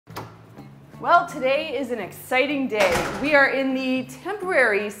Well, today is an exciting day. We are in the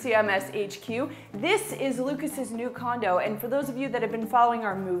temporary CMS HQ. This is Lucas's new condo, and for those of you that have been following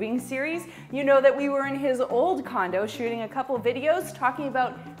our moving series, you know that we were in his old condo shooting a couple of videos talking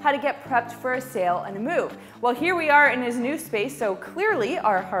about how to get prepped for a sale and a move. Well, here we are in his new space, so clearly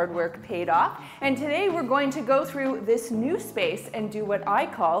our hard work paid off, and today we're going to go through this new space and do what I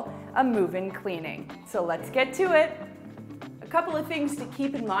call a move-in cleaning. So let's get to it. A couple of things to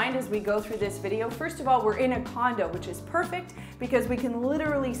keep in mind as we go through this video. First of all, we're in a condo, which is perfect because we can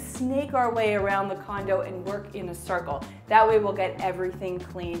literally snake our way around the condo and work in a circle. That way we'll get everything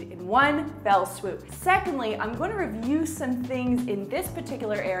cleaned in one fell swoop. Secondly, I'm going to review some things in this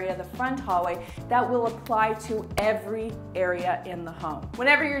particular area, the front hallway, that will apply to every area in the home.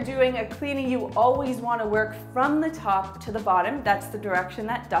 Whenever you're doing a cleaning, you always want to work from the top to the bottom. That's the direction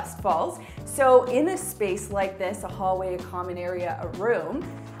that dust falls. So in a space like this, a hallway, a common area, a room,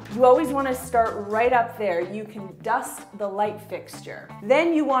 you always want to start right up there. You can dust the light fixture.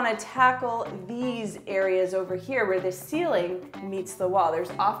 Then you want to tackle these areas over here where the ceiling meets the wall.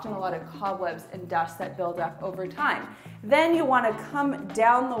 There's often a lot of cobwebs and dust that build up over time. Then you want to come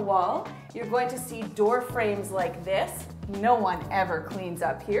down the wall. You're going to see door frames like this. No one ever cleans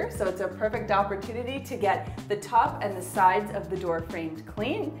up here, so it's a perfect opportunity to get the top and the sides of the door framed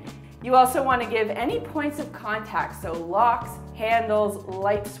clean. You also want to give any points of contact, so locks, handles,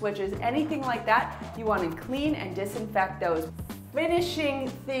 light switches, anything like that, you want to clean and disinfect those. Finishing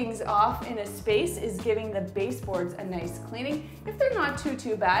things off in a space is giving the baseboards a nice cleaning. If they're not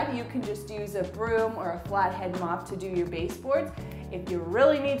too bad, you can just use a broom or a flathead mop to do your baseboards. If you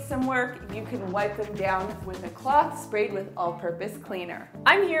really need some work, you can wipe them down with a cloth sprayed with all-purpose cleaner.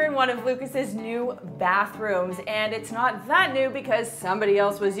 I'm here in one of Lucas's new bathrooms, and it's not that new because somebody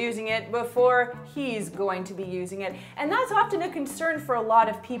else was using it before he's going to be using it. And that's often a concern for a lot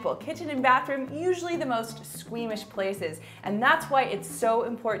of people. Kitchen and bathroom, usually the most squeamish places, and that's why it's so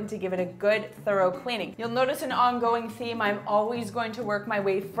important to give it a good, thorough cleaning. You'll notice an ongoing theme. I'm always going to work my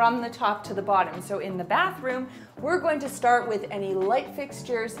way from the top to the bottom. So in the bathroom, we're going to start with any light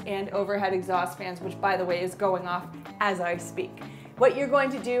fixtures and overhead exhaust fans, which by the way is going off as I speak. What you're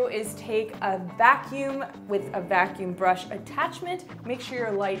going to do is take a vacuum with a vacuum brush attachment, make sure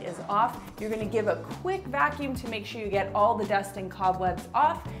your light is off. You're going to give a quick vacuum to make sure you get all the dust and cobwebs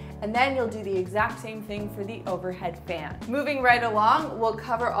off, and then you'll do the exact same thing for the overhead fan. Moving right along, we'll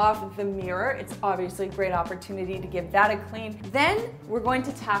cover off the mirror. It's obviously a great opportunity to give that a clean. Then we're going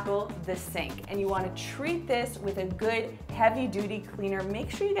to tackle the sink, and you want to treat this with a good heavy-duty cleaner. Make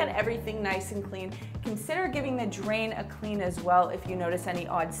sure you get everything nice and clean. Consider giving the drain a clean as well if you notice any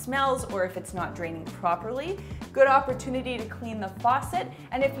odd smells or if it's not draining properly. Good opportunity to clean the faucet,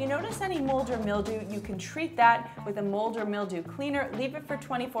 and if you notice any mold or mildew, you can treat that with a mold or mildew cleaner. Leave it for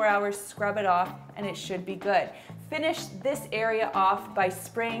 24 hours, scrub it off, and it should be good. Finish this area off by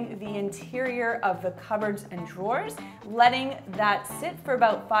spraying the interior of the cupboards and drawers, letting that sit for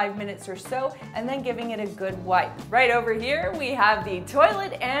about 5 minutes or so, and then giving it a good wipe. Right over here, we have the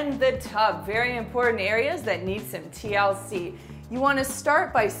toilet and the tub, very important areas that need some TLC. You want to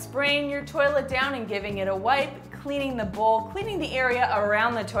start by spraying your toilet down and giving it a wipe, cleaning the bowl, cleaning the area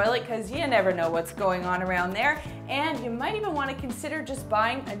around the toilet because you never know what's going on around there, and you might even want to consider just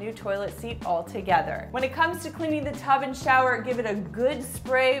buying a new toilet seat altogether. When it comes to cleaning the tub and shower, give it a good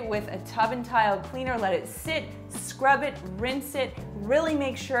spray with a tub and tile cleaner, let it sit, scrub it, rinse it, really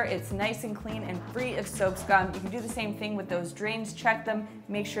make sure it's nice and clean and free of soap scum. You can do the same thing with those drains, check them,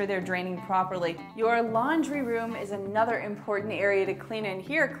 make sure they're draining properly. Your laundry room is another important area to clean, and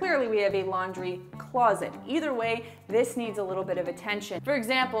here clearly we have a laundry closet. Either way, this needs a little bit of attention. For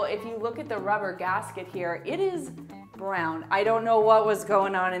example, if you look at the rubber gasket here, it is brown. I don't know what was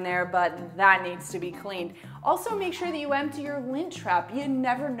going on in there, but that needs to be cleaned. Also, make sure that you empty your lint trap. You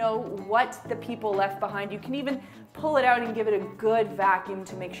never know what the people left behind. You can even pull it out and give it a good vacuum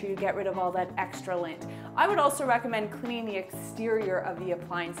to make sure you get rid of all that extra lint. I would also recommend cleaning the exterior of the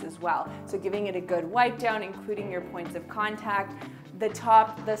appliance as well. So giving it a good wipe down, including your points of contact, the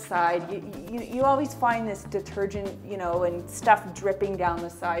top, the side. You always find this detergent, and stuff dripping down the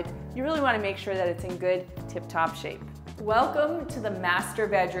side. You really want to make sure that it's in good tip-top shape. Welcome to the master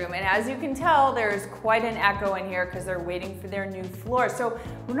bedroom, and as you can tell, there's quite an echo in here because they're waiting for their new floor. So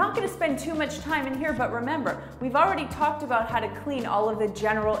we're not going to spend too much time in here, but remember, we've already talked about how to clean all of the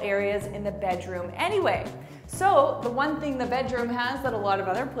general areas in the bedroom anyway. So the one thing the bedroom has that a lot of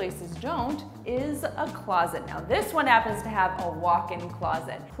other places don't is a closet. Now this one happens to have a walk-in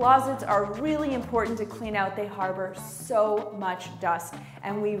closet. Closets are really important to clean out. They harbor so much dust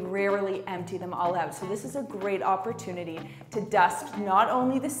and we rarely empty them all out. So this is a great opportunity to dust not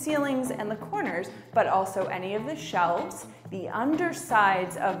only the ceilings and the corners, but also any of the shelves, the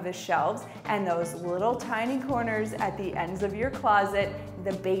undersides of the shelves, and those little tiny corners at the ends of your closet.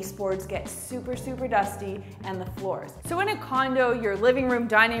 The baseboards get super, super dusty, and the floors. So in a condo, your living room,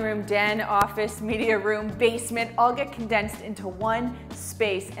 dining room, den, office, media room, basement, all get condensed into one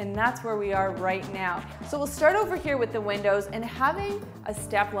space, and that's where we are right now. So we'll start over here with the windows, and having a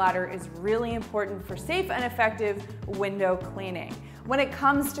step ladder is really important for safe and effective window cleaning. When it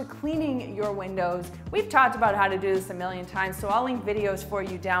comes to cleaning your windows, we've talked about how to do this a million times, so I'll link videos for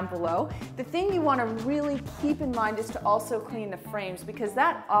you down below. The thing you want to really keep in mind is to also clean the frames, because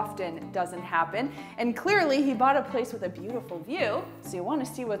that often doesn't happen. And clearly he bought a place with a beautiful view, so you want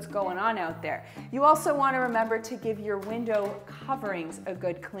to see what's going on out there. You also want to remember to give your window coverings a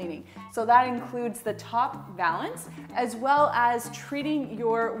good cleaning. So that includes the top valance, as well as treating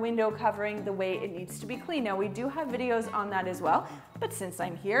your window covering the way it needs to be cleaned. Now we do have videos on that as well. But since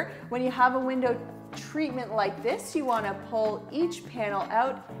I'm here, when you have a window treatment like this, you want to pull each panel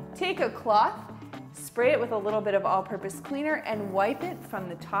out, take a cloth, spray it with a little bit of all-purpose cleaner, and wipe it from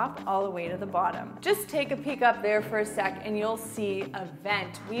the top all the way to the bottom. Just take a peek up there for a sec and you'll see a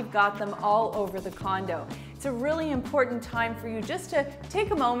vent. We've got them all over the condo. It's a really important time for you just to take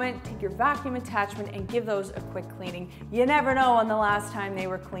a moment, take your vacuum attachment, and give those a quick cleaning. You never know when the last time they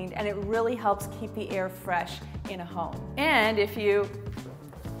were cleaned, and it really helps keep the air fresh in a home. And if you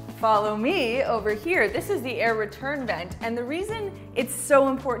follow me over here, this is the air return vent, and the reason it's so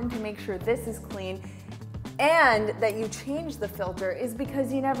important to make sure this is clean and that you change the filter is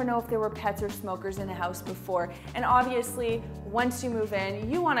because you never know if there were pets or smokers in a house before. And obviously, once you move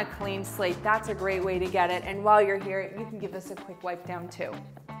in, you want a clean slate. That's a great way to get it. And while you're here, you can give this a quick wipe down too.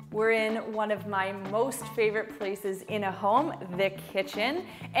 We're in one of my most favorite places in a home, the kitchen.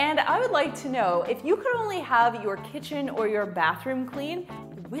 And I would like to know, if you could only have your kitchen or your bathroom clean,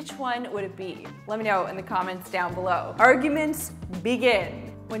 which one would it be? Let me know in the comments down below. Arguments begin.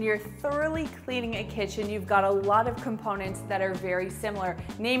 When you're thoroughly cleaning a kitchen, you've got a lot of components that are very similar,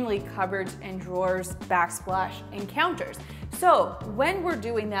 namely cupboards and drawers, backsplash, and counters. So when we're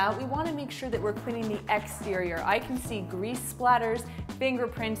doing that, we want to make sure that we're cleaning the exterior. I can see grease splatters,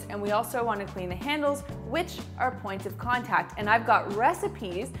 fingerprints, and we also want to clean the handles, which are points of contact. And I've got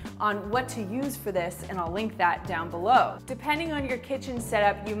recipes on what to use for this, and I'll link that down below. Depending on your kitchen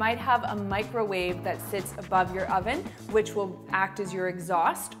setup, you might have a microwave that sits above your oven, which will act as your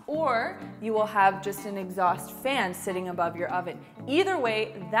exhaust, or you will have just an exhaust fan sitting above your oven. Either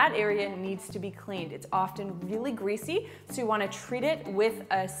way, that area needs to be cleaned. It's often really greasy, so you want to treat it with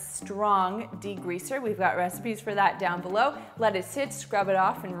a strong degreaser. We've got recipes for that down below. Let it sit, scrub it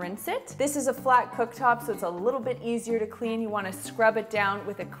off, and rinse it. This is a flat cooktop, so it's a little bit easier to clean. You want to scrub it down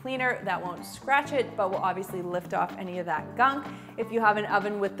with a cleaner that won't scratch it, but will obviously lift off any of that gunk. If you have an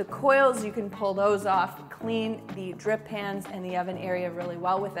oven with the coils, you can pull those off, clean the drip pans and the oven area really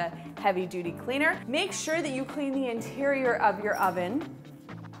well with a heavy-duty cleaner. Make sure that you clean the interior of your oven.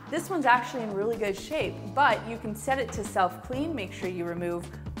 This one's actually in really good shape, but you can set it to self-clean. Make sure you remove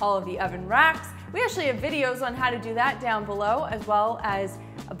all of the oven racks. We actually have videos on how to do that down below, as well as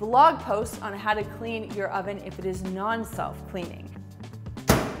a blog post on how to clean your oven if it is non-self-cleaning.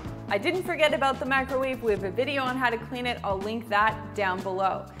 I didn't forget about the microwave. We have a video on how to clean it. I'll link that down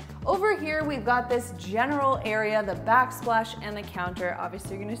below. Over here, we've got this general area, the backsplash and the counter.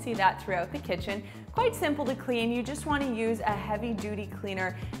 Obviously, you're gonna see that throughout the kitchen. Quite simple to clean. You just want to use a heavy-duty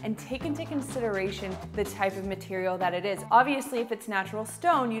cleaner and take into consideration the type of material that it is. Obviously, if it's natural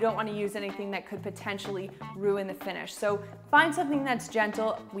stone, you don't want to use anything that could potentially ruin the finish. So find something that's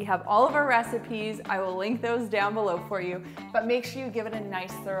gentle. We have all of our recipes. I will link those down below for you, but make sure you give it a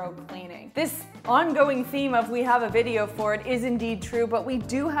nice, thorough cleaning. This ongoing theme of we have a video for it is indeed true, but we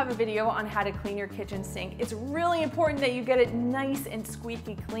do have a video on how to clean your kitchen sink. It's really important that you get it nice and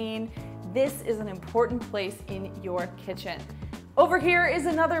squeaky clean. This is an important place in your kitchen. Over here is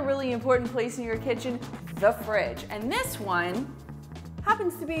another really important place in your kitchen, the fridge. And this one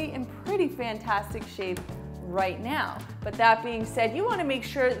happens to be in pretty fantastic shape right now. But that being said, you want to make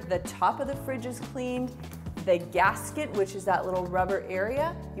sure the top of the fridge is cleaned. The gasket, which is that little rubber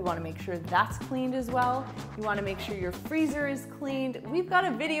area, you want to make sure that's cleaned as well. You want to make sure your freezer is cleaned. We've got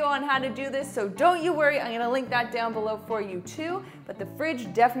a video on how to do this, so don't you worry, I'm going to link that down below for you too, but the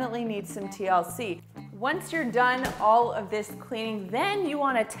fridge definitely needs some TLC. Once you're done all of this cleaning, then you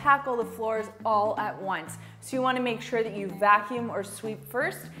want to tackle the floors all at once. So you want to make sure that you vacuum or sweep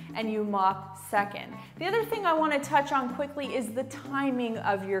first and you mop second. The other thing I want to touch on quickly is the timing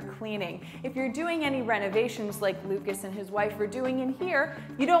of your cleaning. If you're doing any renovations like Lucas and his wife are doing in here,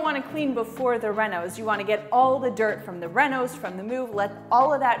 you don't want to clean before the renos. You want to get all the dirt from the renos, from the move, let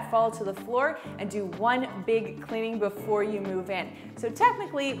all of that fall to the floor and do one big cleaning before you move in. So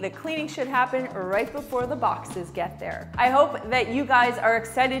technically, the cleaning should happen right before the boxes get there. I hope that you guys are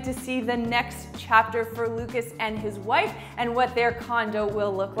excited to see the next chapter for Lucas and his wife and what their condo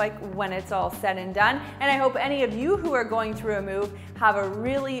will look like when it's all said and done. And I hope any of you who are going through a move have a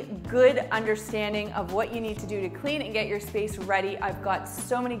really good understanding of what you need to do to clean and get your space ready. I've got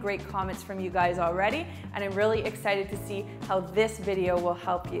so many great comments from you guys already, and I'm really excited to see how this video will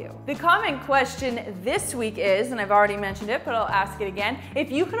help you. The comment question this week is, and I've already mentioned it, but I'll ask it again,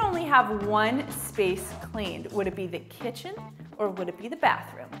 if you could only have one space cleaned, would it be the kitchen or would it be the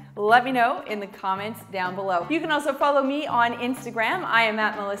bathroom? Let me know in the comments down below. You can also follow me on Instagram. I am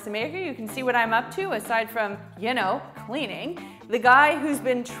at Melissa Maker. You can see what I'm up to aside from, you know, cleaning. The guy who's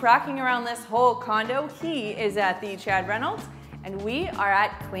been tracking around this whole condo, he is at the Chad Reynolds, and we are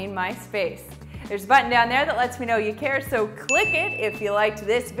at Clean My Space. There's a button down there that lets me know you care, so click it if you liked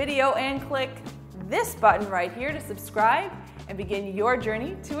this video and click this button right here to subscribe and begin your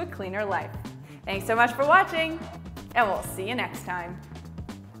journey to a cleaner life. Thanks so much for watching, and we'll see you next time.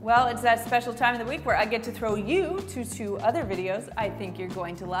 Well, it's that special time of the week where I get to throw you to 2 other videos I think you're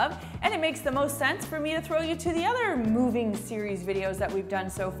going to love, and it makes the most sense for me to throw you to the other moving series videos that we've done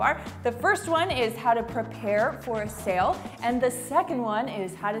so far. The first one is how to prepare for a sale, and the second one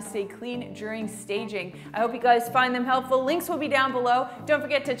is how to stay clean during staging. I hope you guys find them helpful. Links will be down below. Don't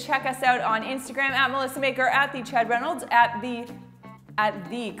forget to check us out on Instagram at Melissa Maker, at the Chad Reynolds, at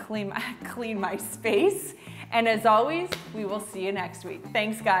the Clean My Space. And as always, we will see you next week.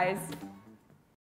 Thanks, guys.